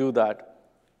to do that.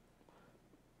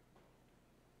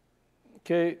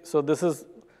 Okay, so this is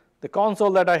the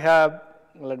console that I have.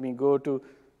 Let me go to,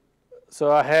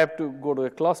 so I have to go to a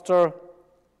cluster.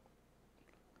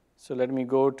 So let me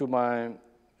go to my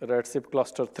Redshift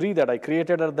cluster 3 that I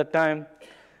created at the time.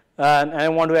 And I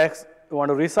want to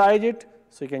resize it.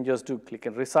 So you can just do click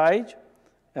and resize.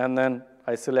 And then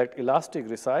I select elastic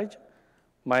resize.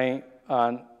 My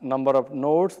number of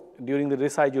nodes during the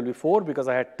resize will be 4 because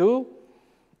I had 2.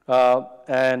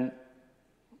 And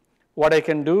what I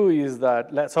can do is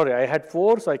that, sorry, I had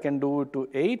 4, so I can do it to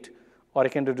 8, or I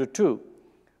can do it to 2.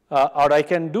 Or I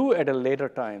can do at a later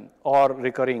time, or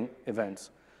recurring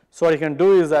events. So what I can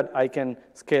do is that I can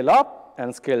scale up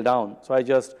and scale down. So I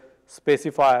just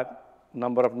specify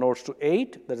number of nodes to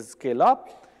 8, that is scale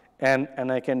up,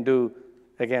 and I can do,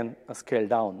 again, a scale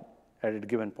down at a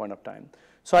given point of time.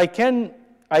 So I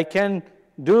can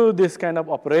do this kind of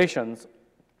operations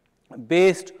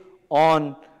based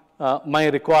on my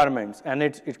requirements, and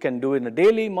it can do in a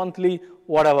daily, monthly,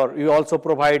 whatever. You also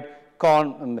provide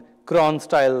cron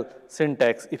style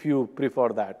syntax if you prefer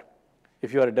that.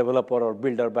 If you are a developer or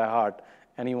builder by heart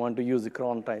and you want to use the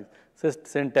cron type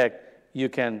syntax, you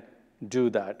can do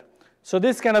that. So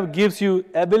this kind of gives you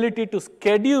ability to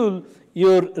schedule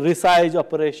your resize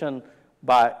operation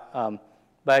by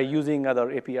using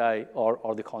either API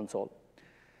or the console.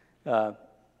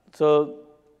 So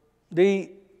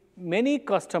the many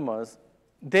customers,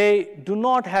 they do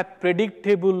not have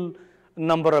predictable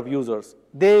number of users.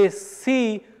 They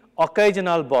see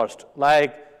occasional burst,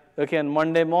 like, okay, on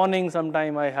Monday morning,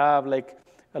 sometime I have like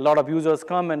a lot of users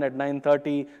come, and at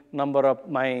 9:30,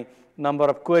 my number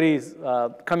of queries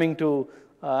coming to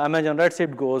Amazon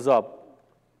Redshift goes up.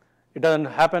 It doesn't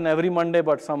happen every Monday,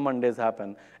 but some Mondays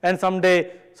happen. And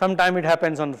sometime it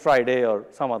happens on Friday or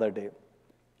some other day.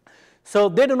 So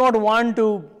they do not want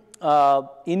to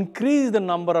increase the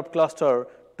number of cluster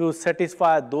to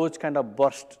satisfy those kind of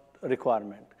burst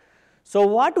requirement. So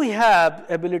what we have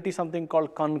ability something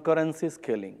called concurrency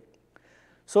scaling.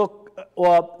 So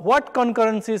what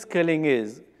concurrency scaling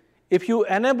is, if you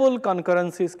enable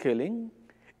concurrency scaling,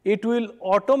 it will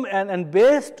and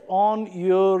based on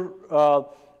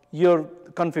your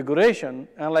configuration,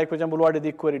 and like for example, what is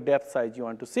the query depth size you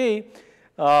want to see,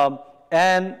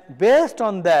 and based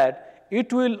on that,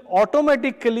 it will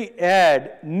automatically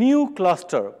add new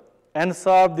cluster and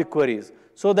serve the queries,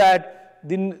 so that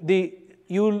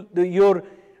your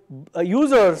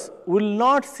users will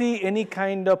not see any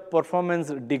kind of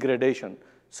performance degradation.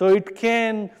 So it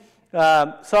can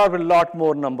serve a lot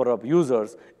more number of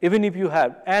users, even if you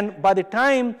have. And by the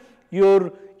time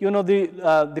the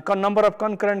number of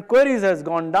concurrent queries has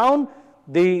gone down,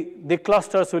 the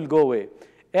clusters will go away.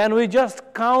 And we just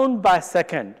count by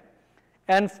second.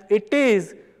 And it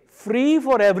is free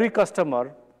for every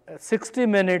customer, 60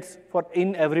 minutes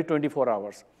in every 24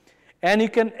 hours. And you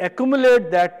can accumulate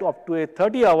that up to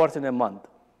 30 hours in a month.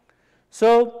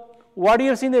 So what you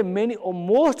have seen,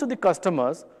 most of the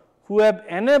customers who have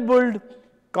enabled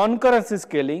concurrency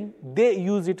scaling, they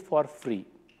use it for free.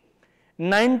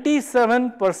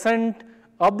 97%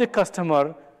 of the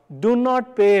customer do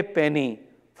not pay a penny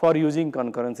for using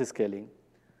concurrency scaling.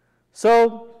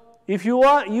 So if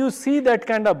you see that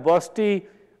kind of bursty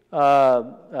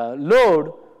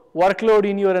workload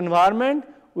in your environment,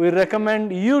 we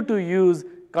recommend you to use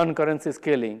concurrency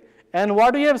scaling. And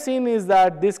what we have seen is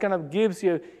that this kind of gives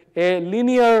you a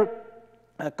linear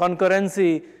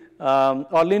concurrency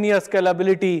or linear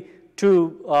scalability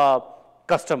to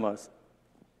customers.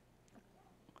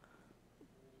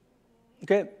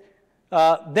 Okay.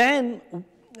 Then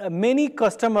many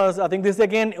customers, I think this is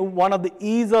again one of the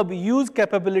ease of use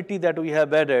capability that we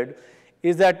have added,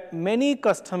 is that many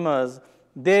customers,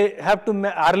 they have to,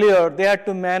 earlier they had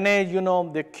to manage,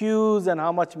 the queues and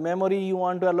how much memory you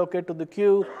want to allocate to the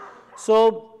queue.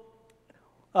 So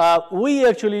we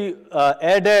actually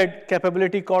added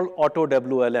capability called Auto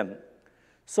WLM.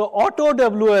 So Auto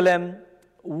WLM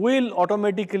will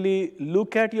automatically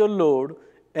look at your load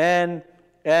and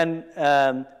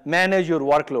manage your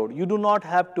workload. You do not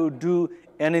have to do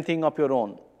anything of your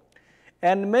own.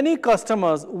 And many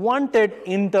customers wanted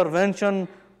intervention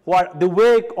the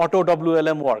way Auto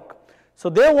WLM work. So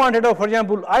they wanted, for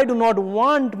example, I do not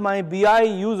want my BI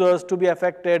users to be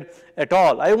affected at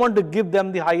all. I want to give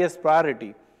them the highest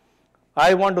priority.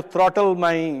 I want to throttle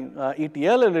my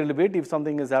ETL a little bit if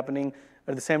something is happening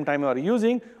at the same time you are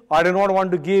using. I do not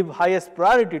want to give highest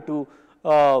priority to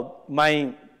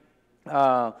my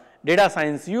data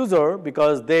science user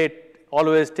because they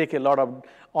always take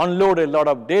unload a lot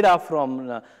of data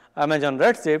from Amazon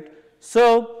Redshift.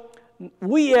 So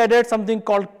we added something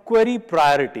called query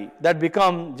priority that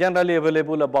become generally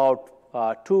available about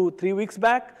 2-3 weeks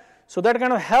back. So that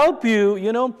kind of help you,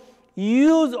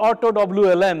 use Auto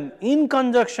WLM in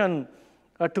conjunction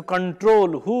to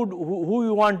control who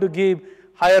you want to give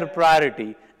higher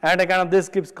priority. And kind of this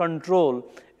gives control.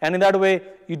 And in that way,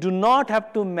 you do not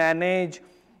have to manage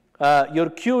your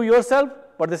queue yourself,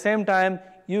 but at the same time,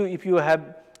 if you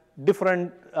have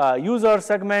different user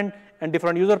segment and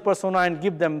different user persona and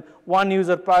give them one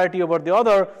user priority over the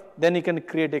other, then you can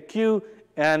create a queue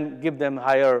and give them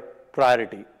higher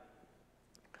priority.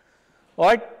 All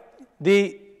right.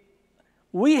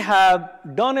 We have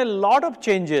done a lot of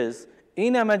changes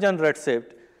in Amazon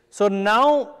Redshift. So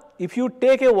now, if you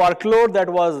take a workload that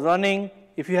was running,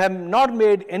 if you have not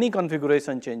made any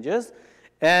configuration changes,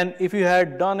 and if you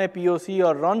had done a POC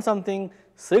or run something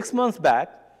 6 months back,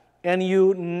 and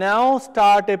you now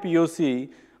start a POC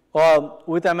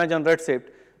with Amazon Redshift,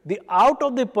 the out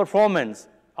of the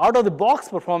box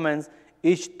performance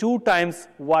is 2 times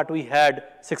what we had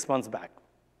 6 months back.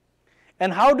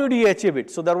 And how did we achieve it?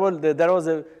 So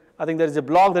I think there is a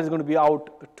blog that is going to be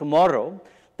out tomorrow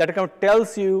that kind of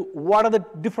tells you what are the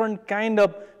different kind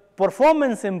of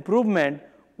performance improvement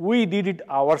we did it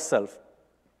ourselves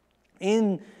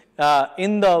in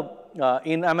Amazon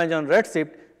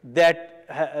Redshift that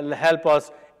help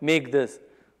us make this.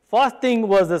 First thing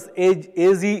was this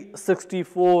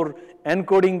AZ64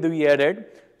 encoding that we added.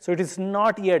 So it is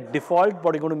not yet default,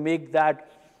 but we're going to make that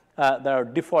the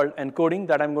default encoding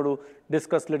that I'm going to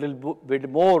discuss a little bit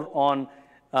more on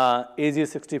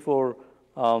AZ64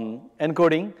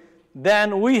 encoding.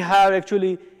 Then we have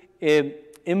actually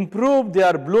improved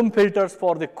their Bloom filters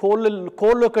for the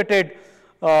co-located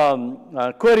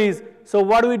queries. So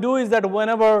what we do is that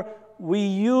whenever we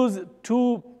use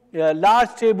 2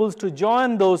 large tables to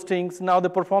join those things, now the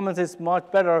performance is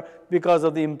much better because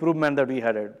of the improvement that we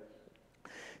had.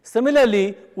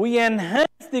 Similarly, we enhance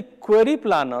the query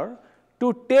planner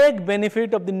to take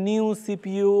benefit of the new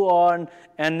CPU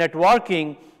and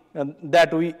networking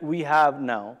that we have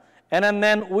now. And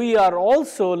then we are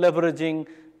also leveraging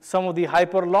some of the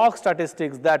hyperlog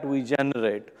statistics that we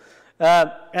generate.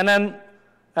 And then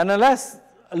let's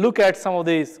look at some of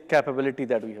these capability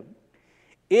that we have.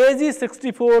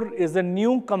 AZ64 is a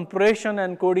new compression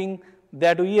encoding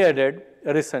that we added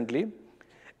recently.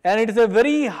 And it is a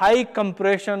very high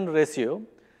compression ratio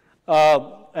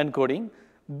encoding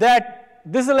that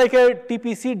this is like a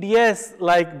TPC-DS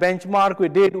like benchmark we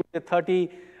did with the 30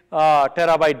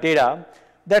 terabyte data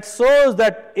that shows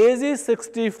that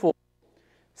AZ64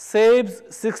 saves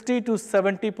 60 to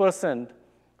 70%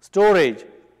 storage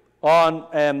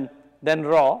on than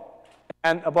raw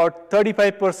and about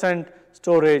 35%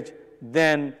 storage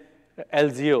than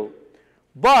LZO.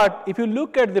 But if you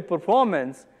look at the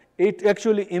performance, it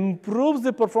actually improves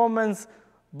the performance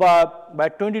by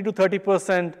 20 to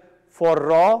 30% for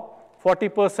raw,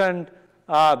 40%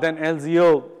 than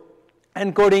LZO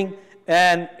encoding,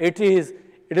 and it is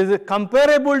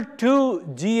comparable to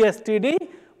GSTD,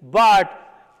 but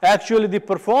actually the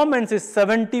performance is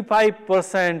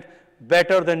 75%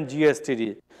 better than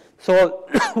GSTD. So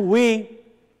we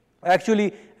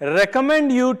actually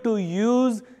recommend you to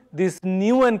use this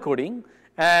new encoding,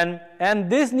 and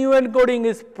this new encoding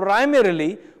is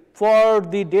primarily for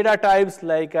the data types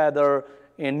like either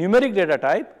a numeric data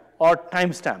type or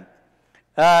timestamp.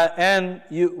 And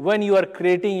when you are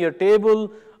creating your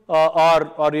table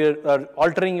or you're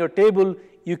altering your table,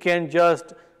 you can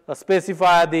just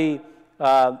specify the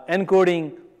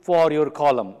encoding for your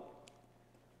column.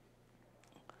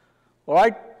 All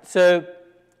right. So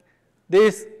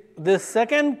this the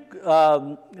second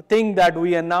thing that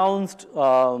we announced,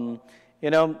 last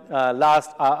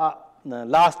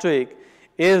week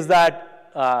is that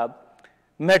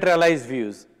materialized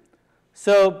views.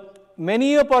 So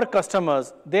many of our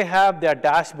customers, they have their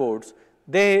dashboards.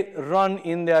 They run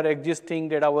in their existing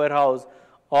data warehouse,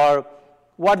 or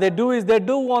what they do is they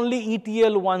do only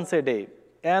ETL once a day.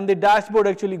 And the dashboard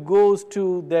actually goes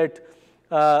to that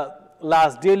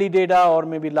last daily data, or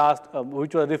maybe last,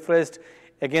 which was refreshed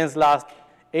against last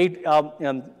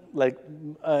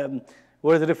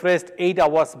was refreshed 8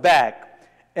 hours back.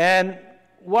 And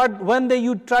when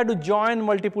you try to join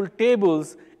multiple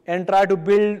tables and try to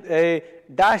build a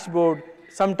dashboard,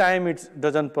 sometimes it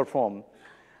doesn't perform.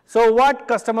 So what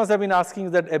customers have been asking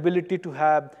is that ability to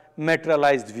have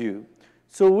materialized view.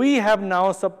 So we have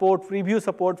now preview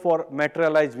support for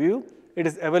materialized view. It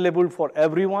is available for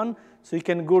everyone. So you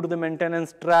can go to the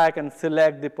maintenance track and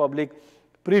select the public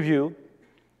preview.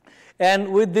 And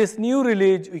with this new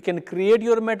release, you can create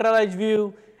your materialized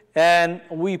view, and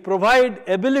we provide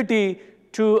ability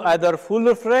to either full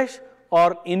refresh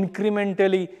or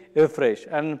incrementally refresh.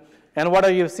 And what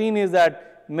I have seen is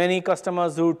that many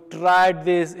customers who tried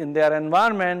this in their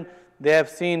environment, they have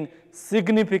seen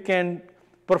significant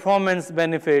performance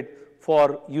benefit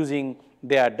for using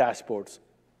their dashboards.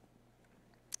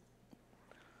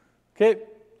 Okay.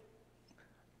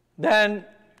 Then,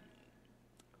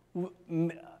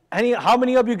 how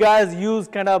many of you guys use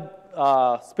kind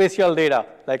of spatial data,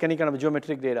 like any kind of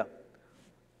geometric data?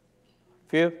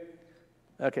 Few?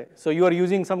 Okay, so you are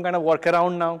using some kind of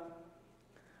workaround now.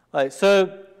 All right,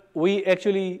 so we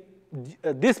actually,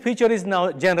 this feature is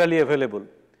now generally available.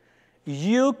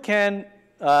 You can,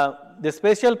 the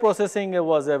spatial processing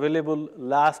was available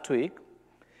last week,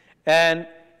 and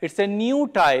it's a new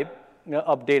type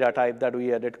of data type that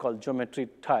we added called geometry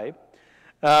type.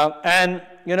 And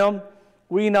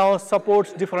we now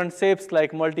support different shapes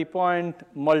like multi-point,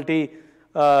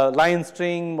 multi-line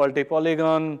string,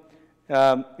 multi-polygon,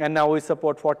 and now we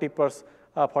support 40 plus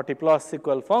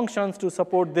SQL functions to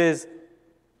support this.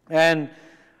 And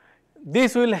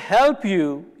this will help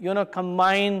you,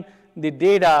 combine the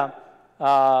data,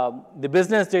 the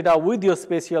business data with your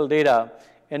spatial data,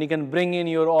 and you can bring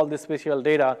in all the spatial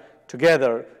data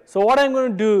together. So what I'm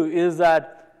going to do is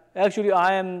that actually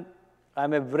I'm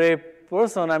a brave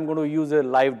person. I'm going to use a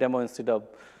live demo instead of.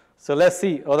 So let's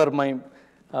see whether my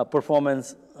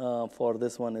performance for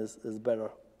this one is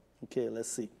better. Okay, let's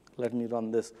see. Let me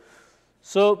run this.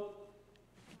 So,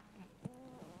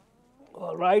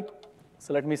 all right.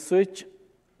 So let me switch.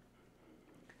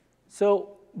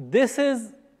 So this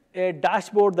is a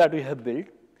dashboard that we have built.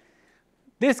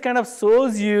 This kind of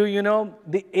shows you,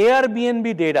 the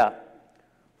Airbnb data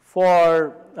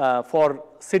for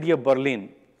city of Berlin.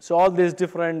 So all these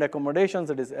different accommodations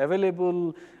that is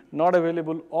available, not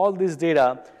available, all this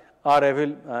data are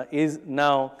is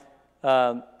now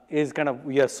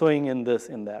we are showing in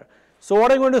there. So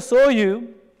what I'm going to show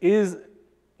you is,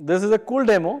 this is a cool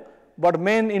demo, but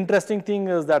main interesting thing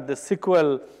is that the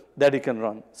SQL that you can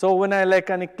run. So when I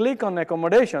click on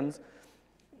accommodations,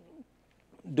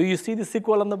 do you see the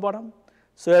SQL on the bottom?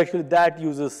 So actually that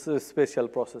uses spatial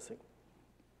processing.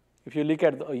 If you look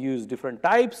at use different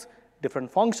types,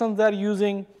 different functions they're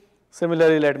using.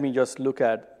 Similarly, let me just look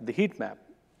at the heat map.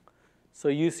 So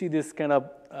you see this kind of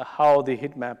how the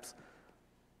heat maps,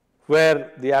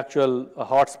 where the actual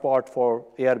hotspot for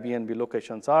Airbnb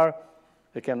locations are.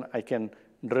 I can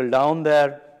drill down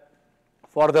there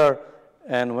further,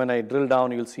 and when I drill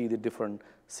down, you'll see the different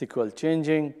SQL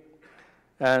changing.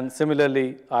 And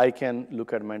similarly, I can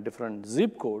look at my different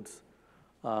zip codes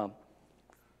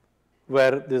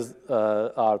where these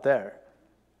are there.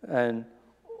 And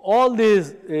all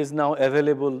this is now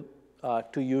available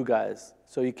to you guys,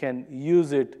 so you can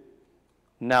use it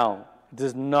now. This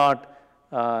is not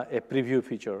a preview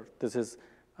feature. This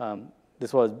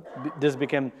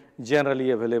became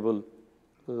generally available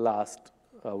last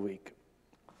week.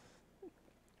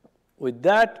 With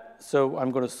that, so I'm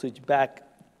going to switch back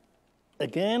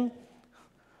again.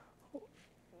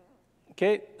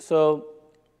 Okay, so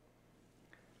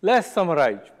let's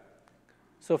summarize.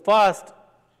 So first,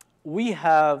 we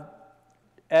have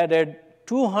added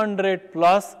 200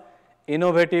 plus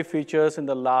innovative features in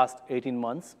the last 18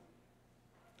 months.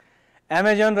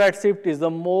 Amazon Redshift is the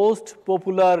most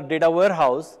popular data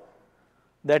warehouse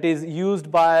that is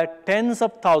used by tens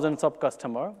of thousands of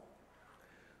customers.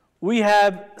 We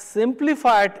have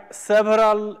simplified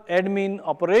several admin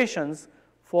operations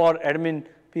for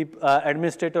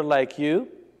administrator like you.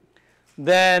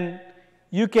 Then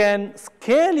you can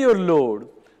scale your load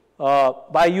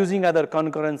by using other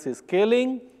concurrency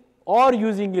scaling or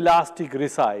using Elastic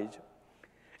Resize.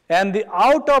 And the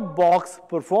out-of-box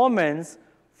performance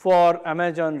for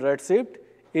Amazon Redshift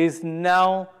is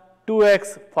now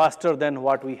 2x faster than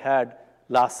what we had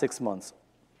last 6 months.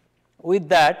 With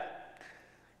that,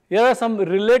 here are some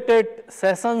related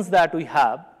sessions that we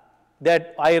have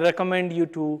that I recommend you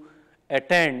to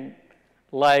attend,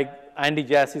 like Andy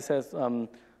Jassy says, the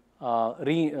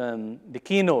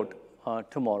keynote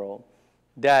tomorrow,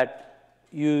 that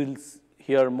you'll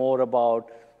hear more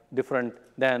about different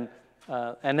than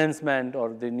enhancement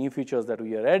or the new features that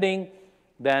we are adding.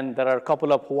 Then there are a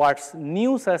couple of what's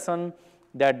new session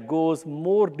that goes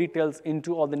more details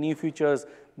into all the new features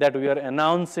that we are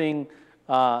announcing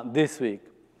this week.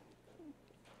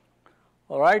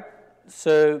 All right,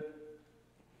 so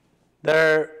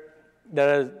you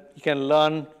can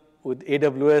learn with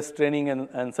AWS training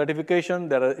and certification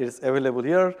that is available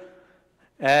here.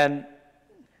 And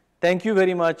thank you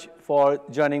very much for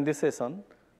joining this session.